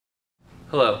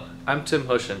Hello, I'm Tim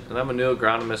Hushin, and I'm a new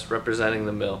agronomist representing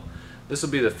the mill. This will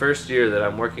be the first year that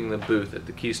I'm working the booth at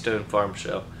the Keystone Farm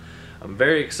Show. I'm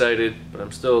very excited, but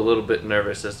I'm still a little bit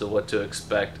nervous as to what to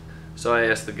expect, so I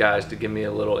asked the guys to give me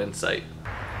a little insight.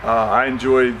 I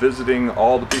enjoy visiting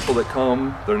all the people that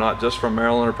come. They're not just from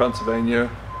Maryland or Pennsylvania.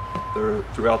 They're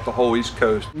throughout the whole East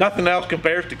Coast. Nothing else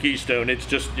compares to Keystone. It's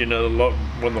just, you know,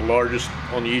 one of the largest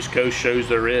on the East Coast shows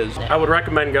there is. I would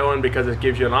recommend going because it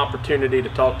gives you an opportunity to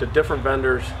talk to different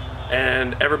vendors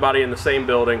and everybody in the same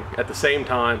building at the same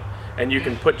time, and you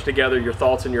can put together your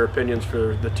thoughts and your opinions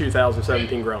for the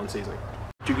 2017 growing season.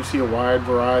 You can see a wide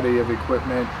variety of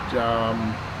equipment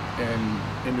and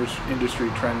industry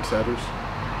trendsetters.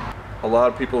 A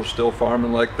lot of people are still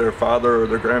farming like their father or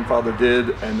their grandfather did,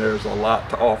 and there's a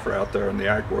lot to offer out there in the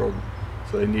ag world,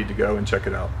 so they need to go and check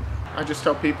it out. I just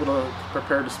tell people to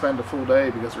prepare to spend a full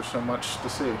day because there's so much to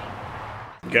see.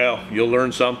 Gal, you'll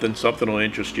learn something will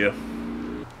interest you.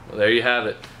 Well, there you have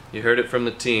it. You heard it from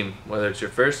the team. Whether it's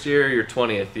your first year or your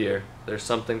 20th year, there's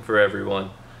something for everyone.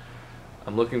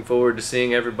 I'm looking forward to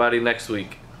seeing everybody next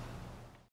week.